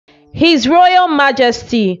His Royal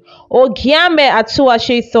Majesty Beckyape Atuwatse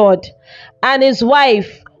III and his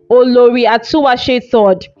wife Olori Atuwatse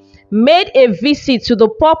III made a visit to the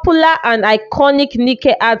popular and iconic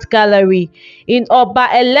Lekki Art Gallery in Oba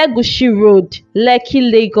Elegushi Road,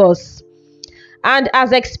 Lekki, Lagos. And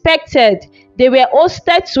as expected, they were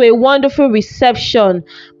hosted to a wonderful reception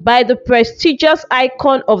by the prestigious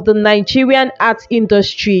icon of the Nigerian art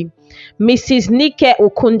industry, Mrs. Nike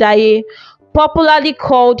Okundaye, popularly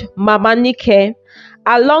called Mama Nike,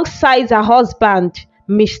 alongside her husband,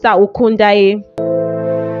 Mr. Okundaye.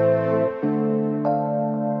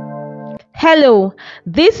 Hello,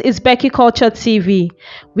 this is Becky Culture TV,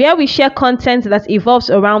 where we share content that evolves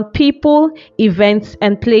around people, events,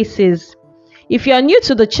 and places. If you are new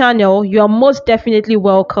to the channel, you are most definitely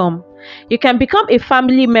welcome. You can become a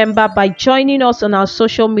family member by joining us on our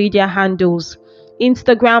social media handles,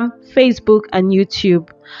 Instagram, Facebook, and YouTube.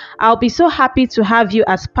 I'll be so happy to have you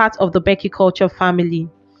as part of the Becky Culture family.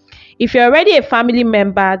 If you're already a family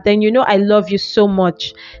member, then you know I love you so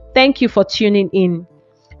much. Thank you for tuning in.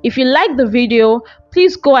 If you like the video,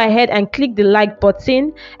 please go ahead and click the like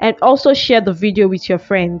button and also share the video with your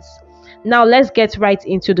friends. Now let's get right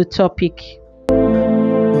into the topic.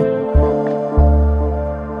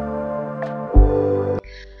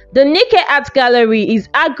 The Lekki Art Gallery is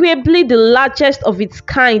arguably the largest of its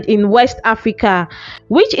kind in West Africa,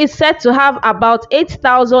 which is said to have about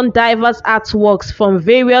 8,000 diverse artworks from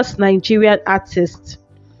various Nigerian artists.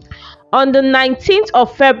 On the 19th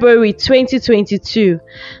of February 2022,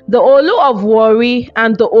 the Olu of Warri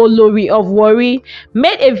and the Olori of Warri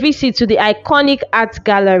made a visit to the iconic art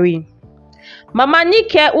gallery. Mama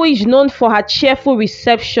Nike, who is known for her cheerful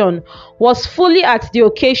reception, was fully at the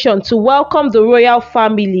occasion to welcome the royal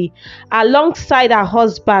family alongside her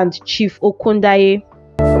husband, Chief Okundaye.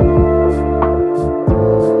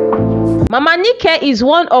 Mama Nike is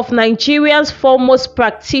one of Nigeria's foremost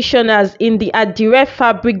practitioners in the Adire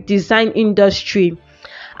fabric design industry,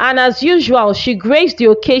 and as usual, she graced the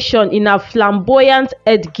occasion in her flamboyant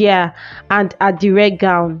headgear and Adire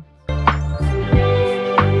gown.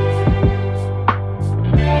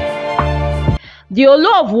 The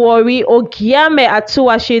Olu of Warri, Beckyape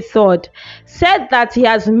Atuwatse III, said that he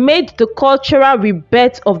has made the cultural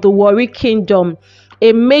rebirth of the Warri Kingdom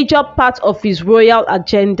a major part of his royal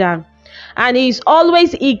agenda, and he is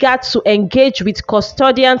always eager to engage with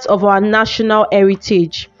custodians of our national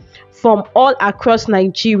heritage from all across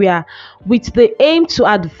Nigeria with the aim to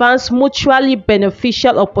advance mutually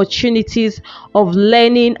beneficial opportunities of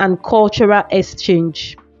learning and cultural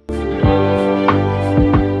exchange.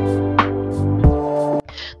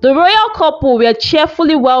 The royal couple were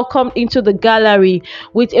cheerfully welcomed into the gallery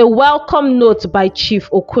with a welcome note by Chief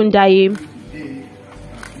Okundaye.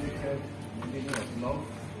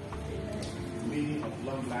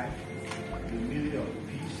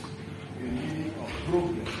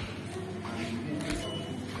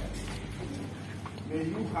 May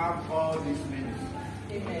you have all these meanings.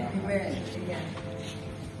 Amen. Amen. Amen.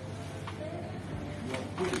 Your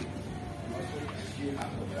queen also she has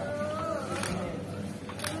of that.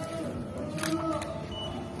 Continue to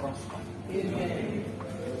prosper. Amen.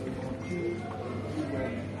 Continue to do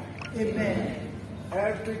well. Amen.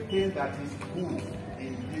 Everything that is good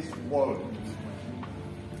in this world.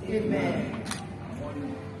 Amen.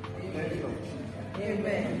 Plenty of Jesus.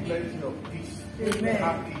 Amen. Plenty of peace. Amen.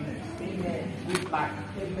 Happiness. Amen. Good life.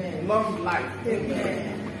 Amen. Long life.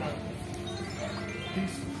 Amen.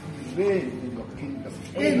 Peace will reign in your kingdom.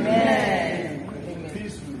 Amen.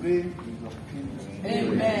 Peace will reign in your kingdom.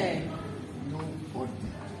 Amen. Nobody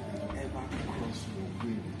ever cross your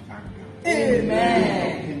way with anger.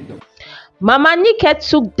 Amen. Mama Nike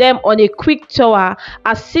took them on a quick tour,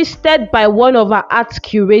 assisted by one of her art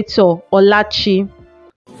curator, Olori.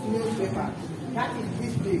 Newspaper. That is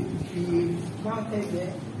this day. He mounted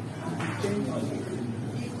there and changed on it.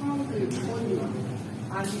 He comes to a podium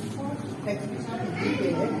and he calls technically to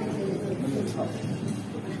everything in the house.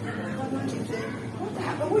 Somebody said, what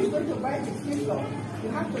happened? Who is going to buy the scripture? You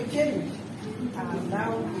have to change. And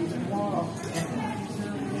now it's more of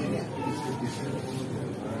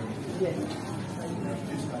yes.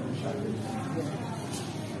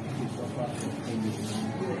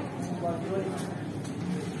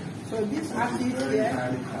 So this artist here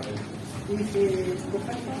is a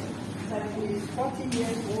professor that is 40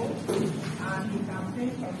 years old and he can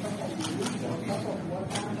paint on top of the roof, on top of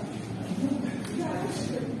water.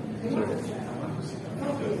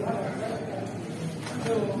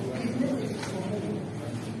 So his name is Olori.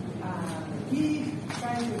 He's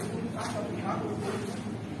trying to put part of the house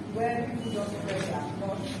where people don't spread their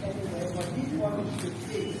thoughts anywhere, but this one should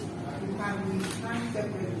stay. You can be signed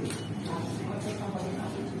separately.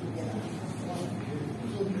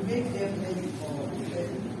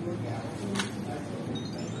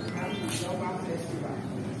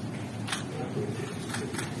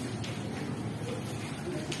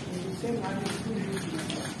 same hand is 2 uses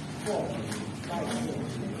 4, like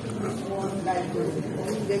one like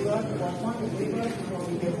in Lagos, was born in Lagos from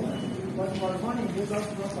Lagos, but was born in Lagos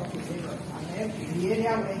because of his Lagos, and then the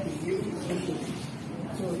area where he lived is Lekki.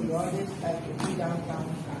 So he always like to be downtown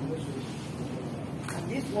and go to. And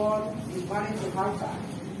this one is married to Hausa.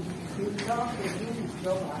 He loves to use his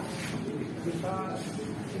lover because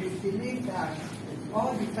he believes that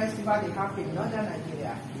all the festivals they have in northern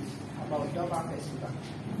Nigeria is about Durban Festival.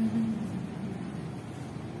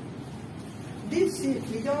 This is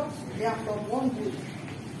they are from one group,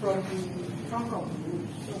 from the trunk of the group.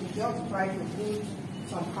 So we just try to put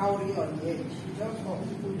some cowrie on the edge, just for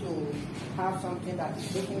people to have something that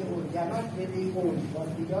is looking old. They are not really old, but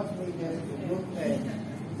we just make them to look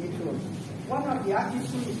little. One of the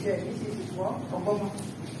artists who is here, this is his work, Obomo.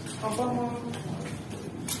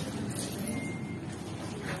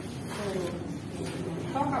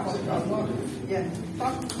 Talk about your work. Yes.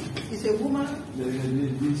 Talk. It's a woman. This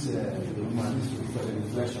woman is a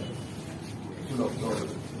reflection, full of thought.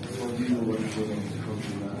 So you know what is going on in the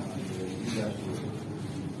country now, and you have to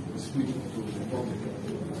speak to the public.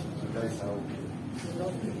 So that is how.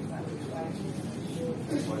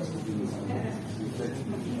 That's why it's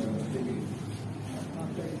reflecting.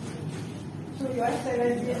 So, Your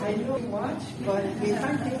Excellency, I know much, but we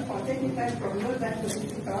thank you for taking time from your time to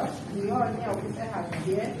visit us. The Warri officer has been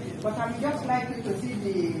here, but I would just like you to see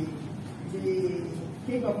the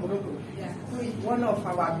King of Morocco, who is one of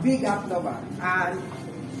our big art lovers. And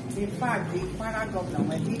in fact, the Kwara governor,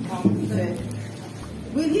 when he comes, he said,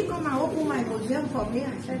 will he come and open my museum for me?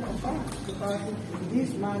 I said, of course, because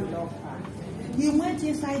this man loves art. He went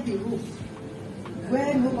inside the room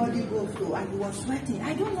where nobody goes to, and he was sweating.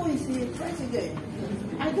 I don't know if he's a president.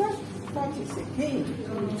 I just thought it's a king.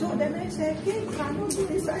 So then I said, king cannot go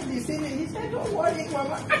inside the city. He said, don't worry,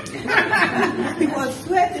 Mama. He was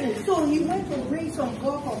sweating. So he went to bring some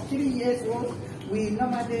book of 3 years old. We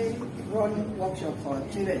normally run workshop for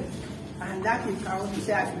children. And that is how he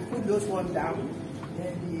said, I should put those ones down.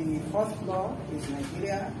 Then the first floor is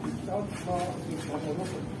Nigeria, the third floor is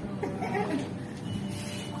Morocco.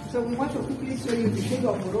 So we want to quickly show you the King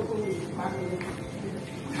of Morocco with his family.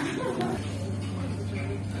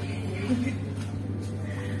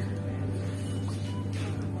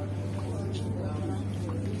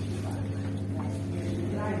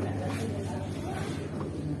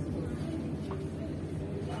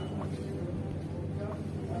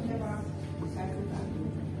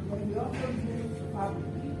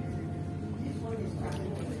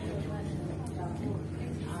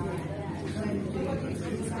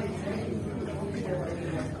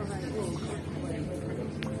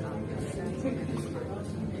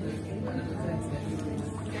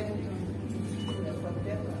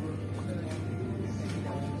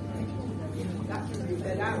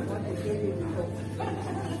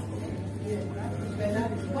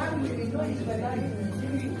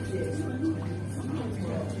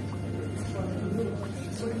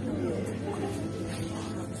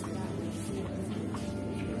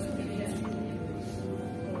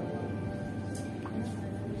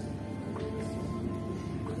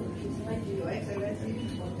 Your Excellency,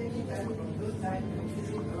 for taking time from those times to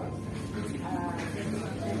visit us.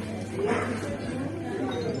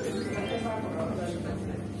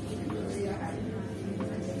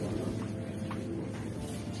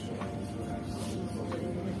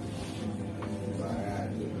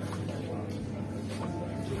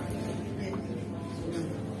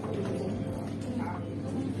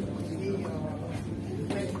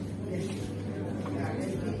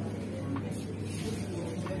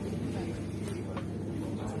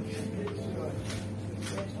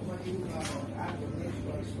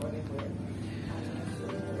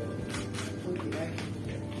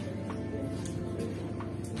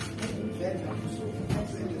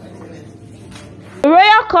 The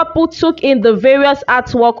royal couple took in the various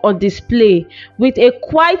artwork on display with a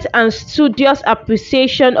quiet and studious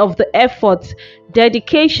appreciation of the effort,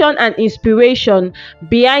 dedication and inspiration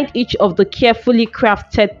behind each of the carefully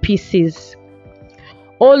crafted pieces.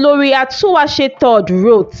 Olori Atuwatse III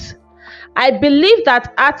wrote, "I believe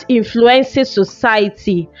that art influences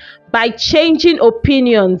society by changing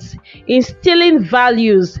opinions, instilling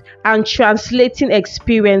values, and translating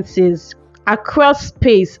experiences across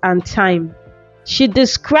space and time." She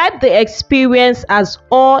described the experience as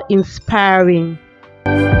awe-inspiring.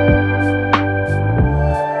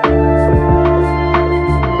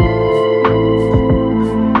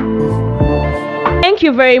 Thank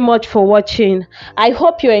you very much for watching. I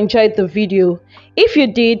hope you enjoyed the video. If you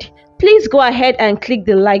did, please go ahead and click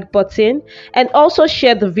the like button and also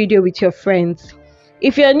share the video with your friends.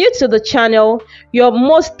 If you're new to the channel, you're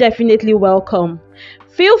most definitely welcome.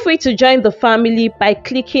 Feel free to join the family by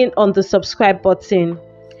clicking on the subscribe button.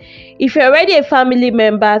 If you're already a family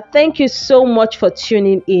member, thank you so much for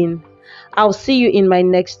tuning in. I'll see you in my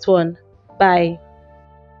next one. Bye.